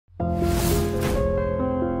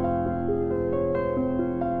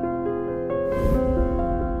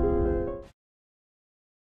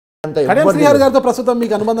అంత శ్రీహరి గారితో ప్రస్తుతం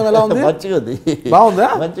మీకు అనుబంధం ఎలా ఉంది? మంచిగా ఉంది, బాగుందా?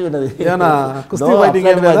 మంచిగా ఉన్నది.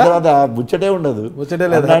 ముచ్చటే ఉండదు.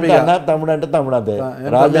 అన్న తమ్ముడు అంటే తమ్ముడు అంతే.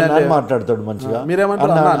 రాజన్న అని మాట్లాడతాడు మంచిగా.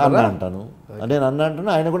 అన్న అంటాను, నేను అన్న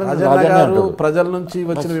అంటున్నా, ఆయన కూడా గారు ప్రజల నుంచి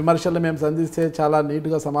వచ్చిన విమర్శలు మేము సంధిస్తే చాలా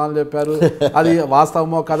నీట్గా సమాధానం చెప్పారు. అది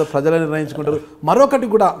వాస్తవమో కాదో ప్రజలే నిర్ణయించుకుంటారు. మరొకటి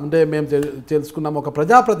కూడా అంటే మేము తెలుసుకున్నాం, ఒక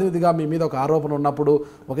ప్రజాప్రతినిధిగా మీ మీద ఒక ఆరోపణ ఉన్నప్పుడు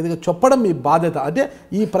ఒక ఇది చెప్పడం మీ బాధ్యత. అంటే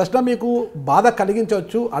ఈ ప్రశ్న మీకు బాధ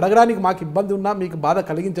కలిగించవచ్చు, అడగడానికి మాకు ఇబ్బంది ఉన్నా మీకు బాధ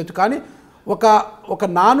కలిగించవచ్చు, కానీ ఒక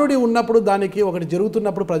నానుడి ఉన్నప్పుడు, దానికి ఒకటి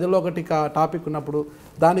జరుగుతున్నప్పుడు, ప్రజల్లో ఒకటి టాపిక్ ఉన్నప్పుడు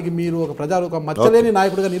దానికి మీరు ఒక మచ్చలేని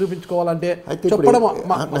నాయకుడిగా నిరూపించుకోవాలంటే చెప్పడం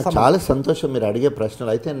చాలా సంతోషం మీరు అడిగే ప్రశ్నలు.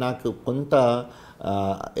 అయితే నాకు కొంత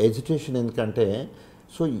ఎజిటేషన్ ఎందుకంటే,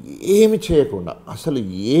 సో ఏమి చేయకుండా, అసలు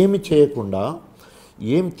ఏమి చేయకుండా,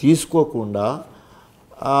 ఏం తీసుకోకుండా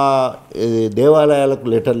దేవాలయాలకు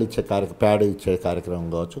లెటర్లు ఇచ్చే ప్యాడ్ ఇచ్చే కార్యక్రమం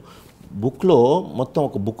కావచ్చు, బుక్లో మొత్తం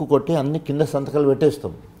ఒక బుక్ కొట్టి అన్ని కింద సంతకాలు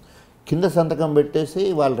పెట్టేస్తాం. కింద సంతకం పెట్టేసి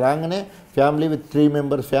వాళ్ళు రాగానే family with 3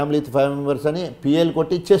 members, family with 5 members అని పిఎల్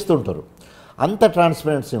కొట్టి ఇచ్చేస్తుంటారు. అంత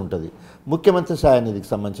ట్రాన్స్పరెన్సీ ఉంటుంది. ముఖ్యమంత్రి సహాయనిధికి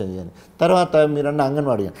సంబంధించింది కానీ, తర్వాత మీరన్న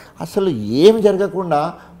అంగన్వాడీ అసలు ఏమి జరగకుండా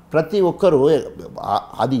ప్రతి ఒక్కరూ,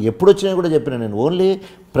 అది ఎప్పుడు వచ్చినా కూడా చెప్పిన నేను, ఓన్లీ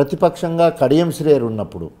ప్రతిపక్షంగా కడియం శ్రేయర్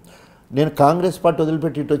ఉన్నప్పుడు, నేను కాంగ్రెస్ పార్టీ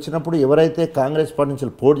వదిలిపెట్టి ఇటు వచ్చినప్పుడు ఎవరైతే కాంగ్రెస్ పార్టీ నుంచి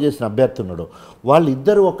పోటీ చేసిన అభ్యర్థి ఉన్నాడో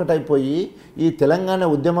వాళ్ళిద్దరూ ఒక్కటైపోయి ఈ తెలంగాణ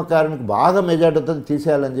ఉద్యమకారునికి బాగా మెజార్టీతో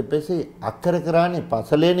తీసేయాలని చెప్పేసి అక్కడికి రాని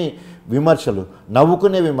పసలేని విమర్శలు,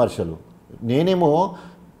 నవ్వుకునే విమర్శలు. నేనేమో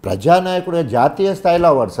ప్రజానాయకుడిగా జాతీయ స్థాయిలో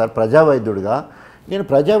అవ్వడు సార్, ప్రజావైద్యుడిగా నేను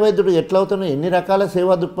ప్రజావైద్యుడు ఎట్లా అవుతాను, ఎన్ని రకాల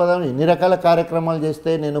సేవా దృక్పథాలు, ఎన్ని రకాల కార్యక్రమాలు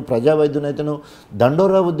చేస్తే నేను ప్రజావైద్యునైతేను,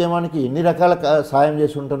 దండోరా ఉద్యమానికి ఎన్ని రకాల సాయం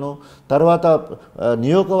చేసి ఉంటాను. తర్వాత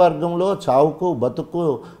నియోజకవర్గంలో చావుకు బతుకు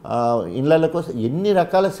ఇళ్ళ కోసం ఎన్ని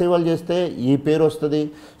రకాల సేవలు చేస్తే ఈ పేరు వస్తుంది.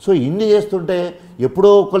 సో ఇన్ని చేస్తుంటే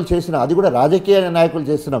ఎప్పుడో ఒకరు చేసిన, అది కూడా రాజకీయ నాయకులు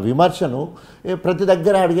చేసిన విమర్శను ప్రతి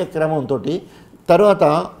దగ్గర అడిగే క్రమంతో, తర్వాత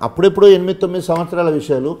అప్పుడెప్పుడు 8-9 సంవత్సరాల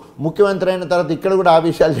విషయాలు, ముఖ్యమంత్రి అయిన తర్వాత ఇక్కడ కూడా ఆ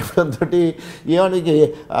విషయాలు చెప్పడంతో ఏమనికి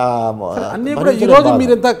అన్నీ కూడా ఈరోజు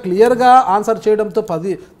మీరు ఎంత క్లియర్గా ఆన్సర్ చేయడంతో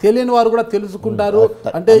తెలియని వారు కూడా తెలుసుకుంటారు.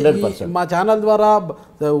 అంటే మా ఛానల్ ద్వారా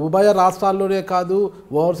ఉభయ రాష్ట్రాల్లోనే కాదు,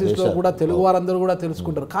 ఓవర్సీస్లో కూడా తెలుగు వారందరూ కూడా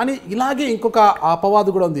తెలుసుకుంటారు. కానీ ఇలాగే ఇంకొక అపవాదు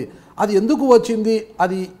కూడా ఉంది. అది ఎందుకు వచ్చింది,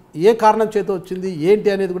 అది ఏ కారణం చేత వచ్చింది ఏంటి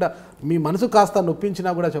అనేది కూడా మీ మనసు కాస్త నొప్పించినా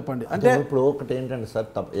కూడా చెప్పండి. అంటే ఇప్పుడు ఒకటి ఏంటంటే సార్,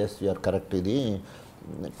 ఎస్ యూఆర్ కరెక్ట్. ఇది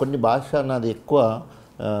కొన్ని భాష నాది ఎక్కువ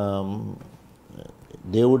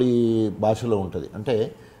దేవుడి భాషలో ఉంటుంది. అంటే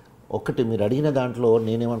ఒకటి మీరు అడిగిన దాంట్లో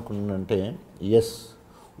నేనేమనుకున్నానంటే, ఎస్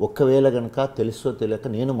ఒక్కవేళ కనుక తెలుసో తెలియక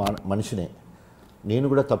నేను మనిషినే, నేను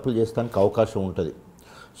కూడా తప్పులు చేస్తానికి అవకాశం ఉంటుంది.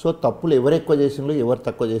 సో తప్పులు ఎవరు ఎక్కువ చేసినో ఎవరు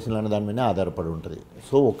తక్కువ చేసినో అనే దాని మీద ఆధారపడి ఉంటుంది.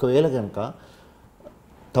 సో ఒకవేళ కనుక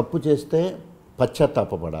తప్పు చేస్తే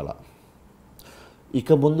పశ్చాత్తాపడాలా, ఇక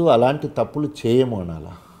ముందు అలాంటి తప్పులు చేయము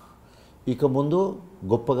అనాలా, ఇక ముందు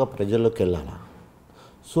గొప్పగా ప్రజల్లోకి వెళ్ళాలా.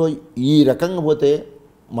 సో ఈ రకంగా పోతే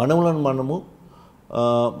మనములను మనము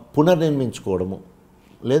పునర్నిర్మించుకోవడము,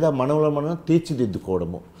 లేదా మనములను మనం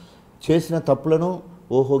తీర్చిదిద్దుకోవడము, చేసిన తప్పులను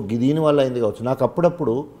ఓహో దీనివల్ల అయింది కావచ్చు. నాకు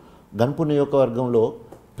అప్పుడప్పుడు గన్పూర్ నియోజకవర్గంలో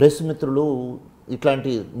ప్రెస్ మిత్రులు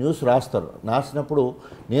ఇట్లాంటి న్యూస్ రాసినప్పుడు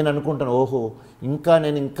నేను అనుకుంటాను, ఓహో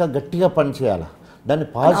నేను ఇంకా గట్టిగా పని చేయాలా, దాన్ని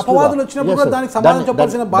పాజిటివ్గా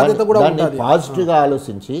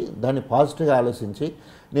ఆలోచించి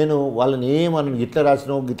నేను వాళ్ళని ఏమన్నా ఇట్లా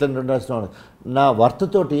రాసినావు ఇట్లా రాసినావు నా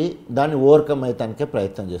వర్త్తోటి దాన్ని ఓవర్కమ్ అయ్యటానికే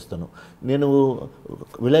ప్రయత్నం చేస్తాను. నేను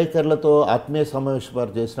విలేకరులతో ఆత్మీయ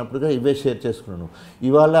సమావేశం చేసినప్పుడుగా ఇవే షేర్ చేసుకున్నాను.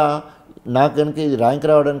 ఇవాళ నాకు కనుక ఇది ర్యాంక్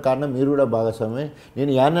రావడానికి కారణం మీరు కూడా భాగస్వామ్యమే.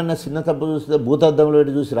 నేను యానన్న చిన్న తప్పు చూస్తే భూతద్దంలో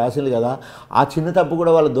పెట్టి చూసి రాసింది కదా, ఆ చిన్న తప్పు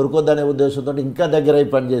కూడా వాళ్ళు దొరకొద్దనే ఉద్దేశంతో ఇంకా దగ్గర అయి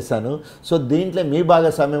పని చేశాను. సో దీంట్లో మీ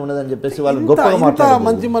భాగస్వామ్యం ఉన్నదని చెప్పేసి వాళ్ళు గొప్పగా మాట్లాడారు.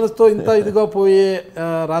 మంచి మనసుతో ఇంత ఇదిగా పోయే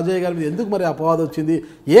రాజయ్య గారి మీద ఎందుకు మరి అపవాదం వచ్చింది,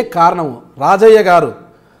 ఏ కారణము? రాజయ్య గారు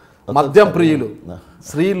మద్యం ప్రియులు,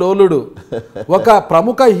 శ్రీలోలుడు, ఒక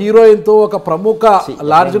ప్రముఖ హీరోయిన్తో ఒక ప్రముఖ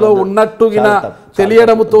లాడ్జ్లో ఉన్నట్టుగా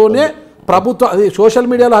తెలియడంతోనే ప్రభుత్వం, అది సోషల్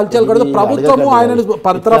మీడియాలో హల్చల్ కూడా ప్రభుత్వము ఆయనను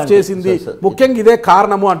బర్తరఫ్ చేసింది, ముఖ్యంగా ఇదే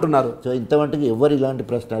కారణము అంటున్నారు. సో ఇంతమంటికి ఎవరు ఇలాంటి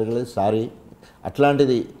ప్రశ్న అడగలేదు. సారీ,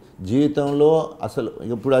 అట్లాంటిది జీవితంలో అసలు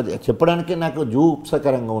ఇప్పుడు అది చెప్పడానికే నాకు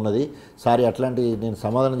జూప్సకరంగా ఉన్నది. సారీ, అట్లాంటి నేను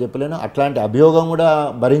సమాధానం చెప్పలేను, అట్లాంటి అభియోగం కూడా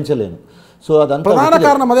భరించలేను. సో అదంతా ప్రధాన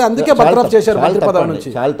కారణం అదే, అందుకే బర్తరఫ్ చేశారు.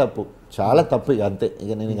 చాలా తప్పు ఇక అంతే.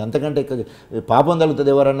 ఇక నేను అంతకంటే పాపం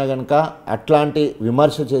తగులుతుంది ఎవరన్నా కనుక అట్లాంటి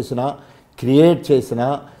విమర్శ చేసినా, క్రియేట్ చేసినా,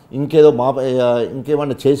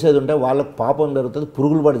 ఇంకేమన్నా చేసేది ఉంటే వాళ్ళకు పాపం జరుగుతుంది,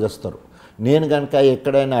 పురుగులు పడి చేస్తారు. నేను కనుక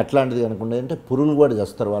ఎక్కడైనా అట్లాంటిది కనుక అంటే పురుగులు కూడా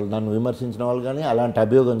చేస్తారు వాళ్ళు, నన్ను విమర్శించిన వాళ్ళు కానీ అలాంటి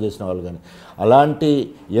అభియోగం చేసిన వాళ్ళు కానీ. అలాంటి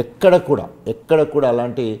ఎక్కడ కూడా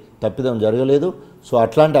అలాంటి తప్పిదం జరగలేదు. సో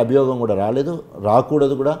అట్లాంటి అభియోగం కూడా రాలేదు,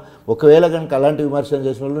 రాకూడదు కూడా. ఒకవేళ కనుక అలాంటి విమర్శలు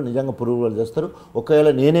చేసిన వాళ్ళు నిజంగా పురుగులు పడి చేస్తారు. ఒకవేళ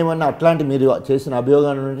నేనేమన్నా అట్లాంటి మీరు చేసిన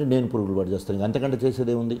అభియోగాన్ని నుండి నేను పురుగులు పడి చేస్తాను, ఇంక అంతకంటే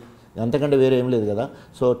చేసేది ఏముంది, అంతకంటే వేరే ఏం లేదు కదా.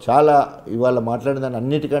 సో చాలా ఇవాళ మాట్లాడిన దాన్ని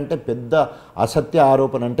అన్నిటికంటే పెద్ద అసత్య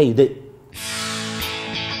ఆరోపణ అంటే ఇదే.